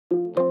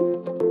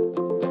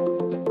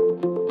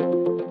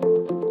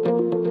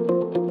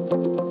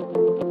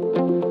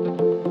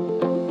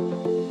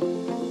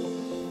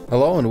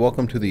and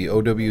welcome to the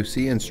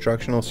OWC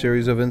instructional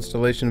series of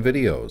installation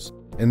videos.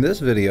 In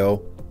this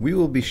video, we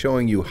will be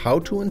showing you how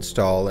to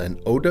install an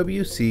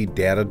OWC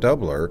data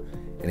doubler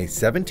in a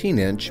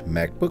 17-inch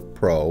MacBook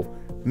Pro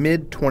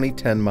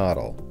mid-2010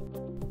 model.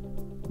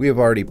 We have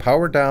already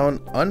powered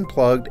down,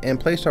 unplugged, and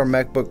placed our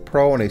MacBook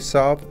Pro in a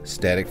soft,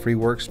 static-free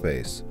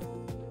workspace.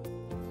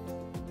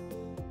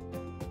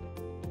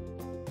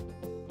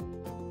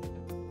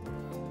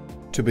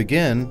 To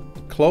begin,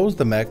 close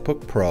the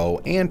MacBook Pro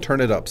and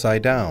turn it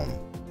upside down.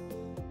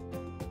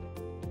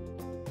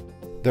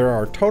 There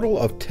are a total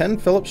of 10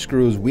 Phillips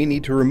screws we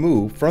need to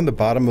remove from the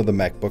bottom of the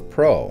MacBook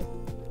Pro.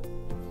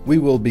 We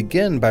will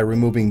begin by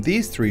removing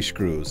these 3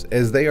 screws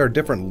as they are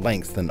different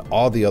lengths than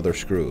all the other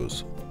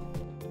screws.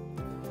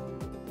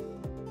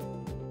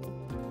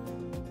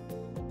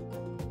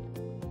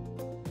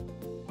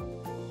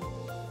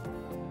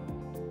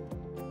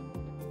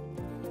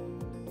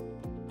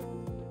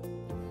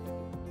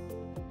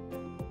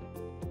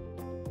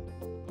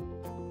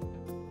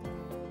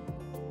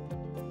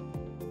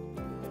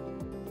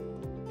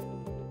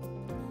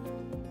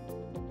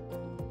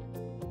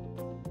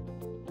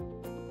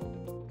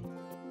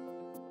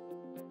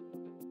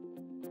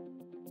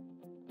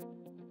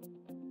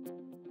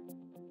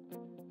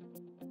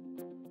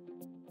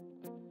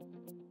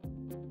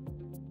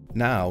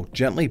 Now,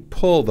 gently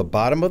pull the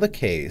bottom of the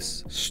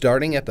case,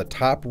 starting at the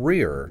top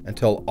rear,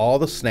 until all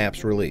the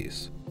snaps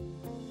release.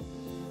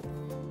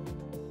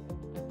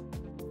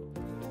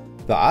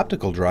 The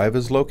optical drive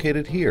is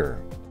located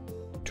here.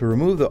 To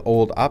remove the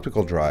old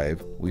optical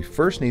drive, we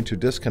first need to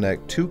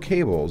disconnect 2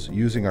 cables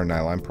using our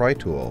nylon pry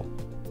tool.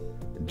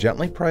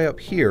 Gently pry up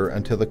here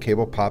until the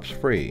cable pops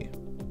free.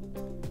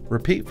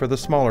 Repeat for the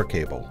smaller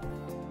cable.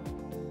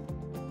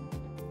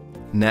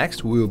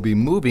 Next, we will be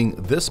moving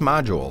this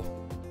module.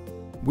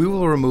 We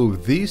will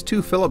remove these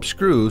 2 Phillips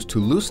screws to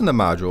loosen the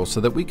module so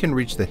that we can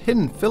reach the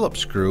hidden Phillips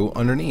screw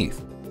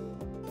underneath.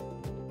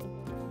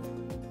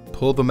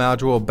 Pull the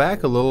module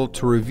back a little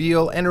to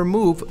reveal and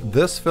remove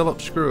this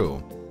Phillips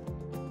screw.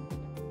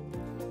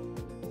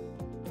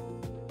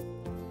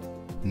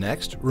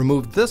 Next,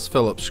 remove this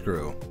Phillips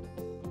screw.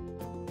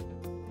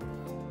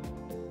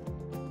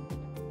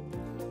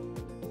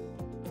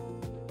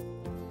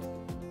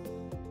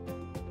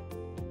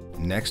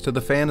 Next to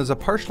the fan is a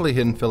partially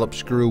hidden Phillips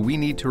screw we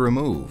need to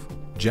remove.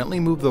 Gently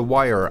move the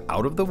wire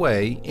out of the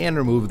way and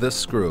remove this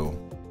screw.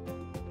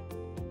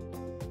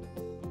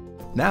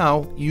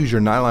 Now, use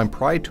your nylon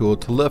pry tool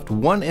to lift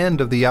one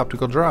end of the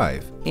optical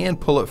drive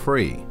and pull it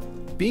free,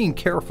 being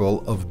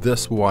careful of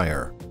this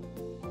wire.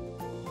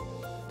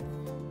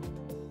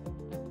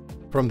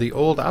 From the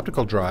old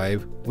optical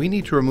drive, we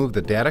need to remove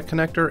the data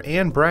connector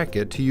and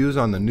bracket to use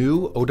on the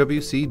new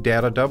OWC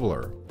data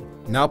doubler.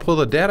 Now pull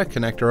the data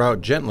connector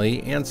out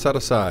gently and set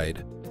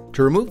aside.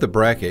 To remove the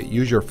bracket,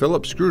 use your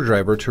Phillips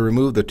screwdriver to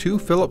remove the 2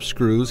 Phillips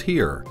screws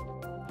here.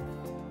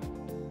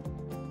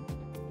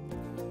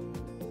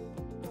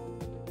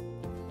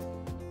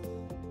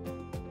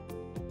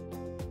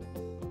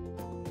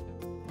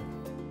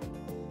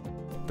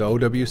 The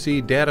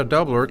OWC data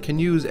doubler can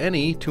use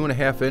any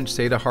 2.5-inch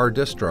SATA hard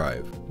disk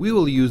drive. We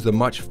will use the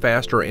much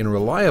faster and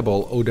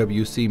reliable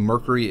OWC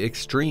Mercury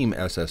Extreme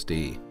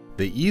SSD.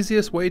 The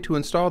easiest way to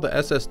install the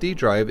SSD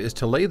drive is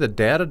to lay the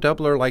data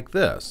doubler like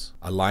this,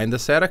 align the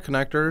SATA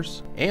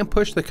connectors, and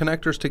push the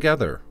connectors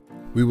together.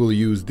 We will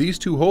use these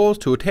 2 holes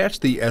to attach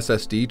the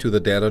SSD to the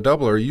data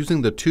doubler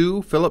using the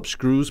 2 Phillips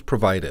screws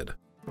provided.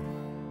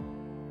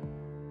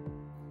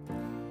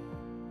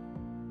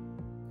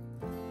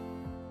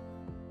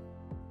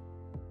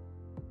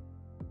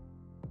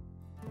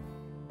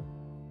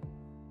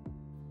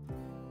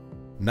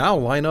 Now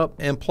line up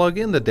and plug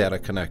in the data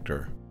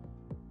connector.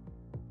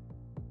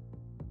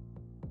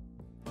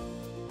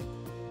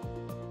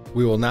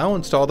 We will now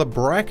install the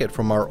bracket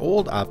from our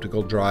old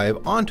optical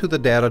drive onto the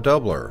data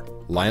doubler.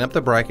 Line up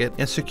the bracket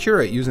and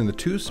secure it using the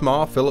 2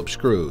 small Phillips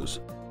screws.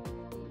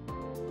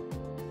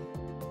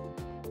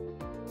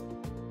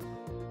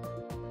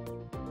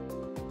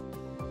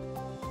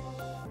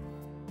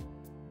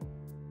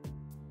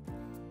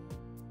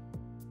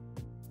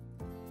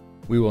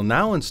 We will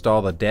now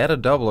install the data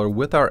doubler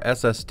with our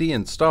SSD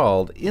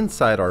installed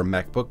inside our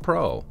MacBook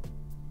Pro.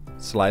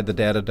 Slide the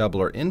data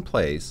doubler in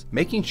place,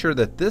 making sure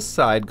that this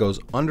side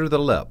goes under the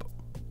lip.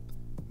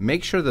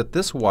 Make sure that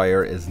this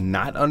wire is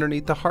not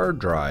underneath the hard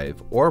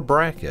drive or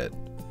bracket,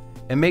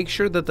 and make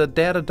sure that the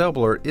data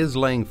doubler is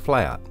laying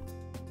flat.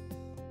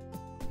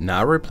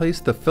 Now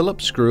replace the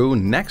Phillips screw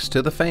next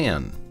to the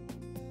fan.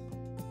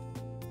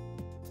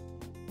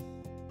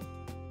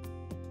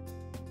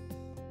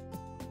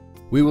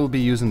 We will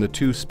be using the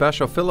 2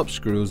 special Phillips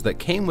screws that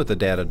came with the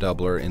data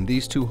doubler in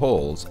these 2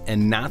 holes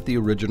and not the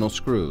original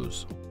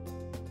screws.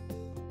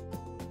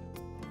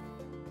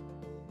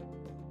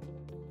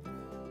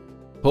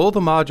 Pull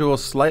the module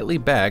slightly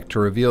back to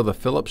reveal the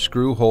Phillips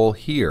screw hole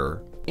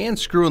here and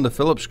screw in the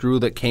Phillips screw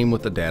that came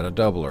with the data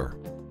doubler.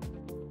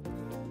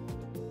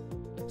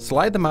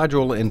 Slide the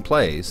module in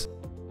place.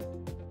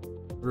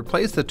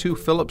 Replace the 2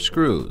 Phillips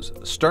screws,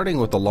 starting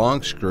with the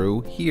long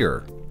screw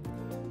here.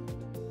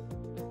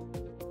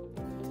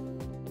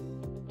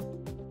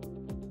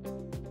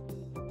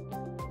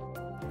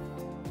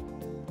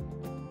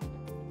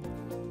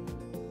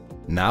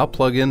 Now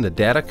plug in the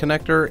data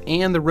connector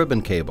and the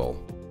ribbon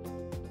cable.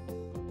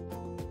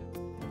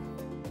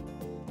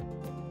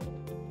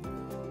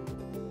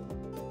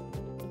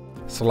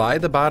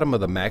 Slide the bottom of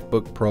the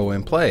MacBook Pro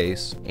in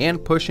place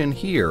and push in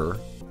here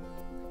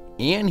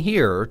and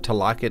here to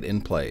lock it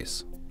in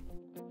place.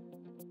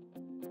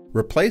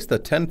 Replace the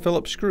 10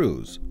 Phillips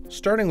screws,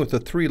 starting with the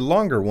 3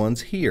 longer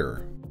ones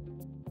here.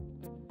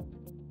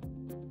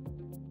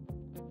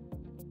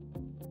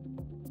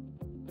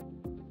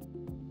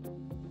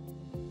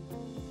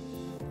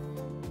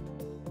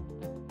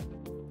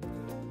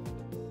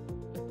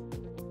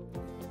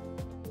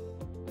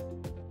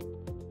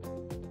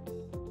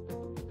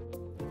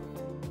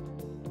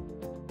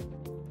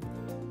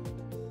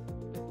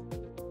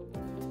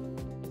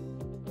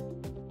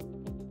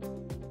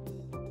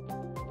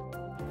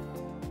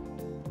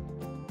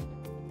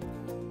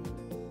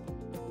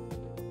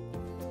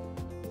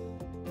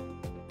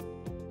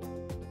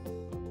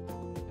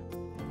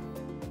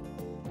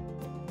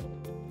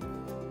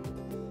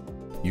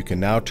 You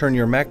can now turn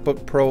your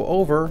MacBook Pro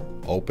over,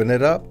 open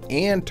it up,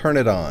 and turn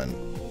it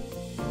on.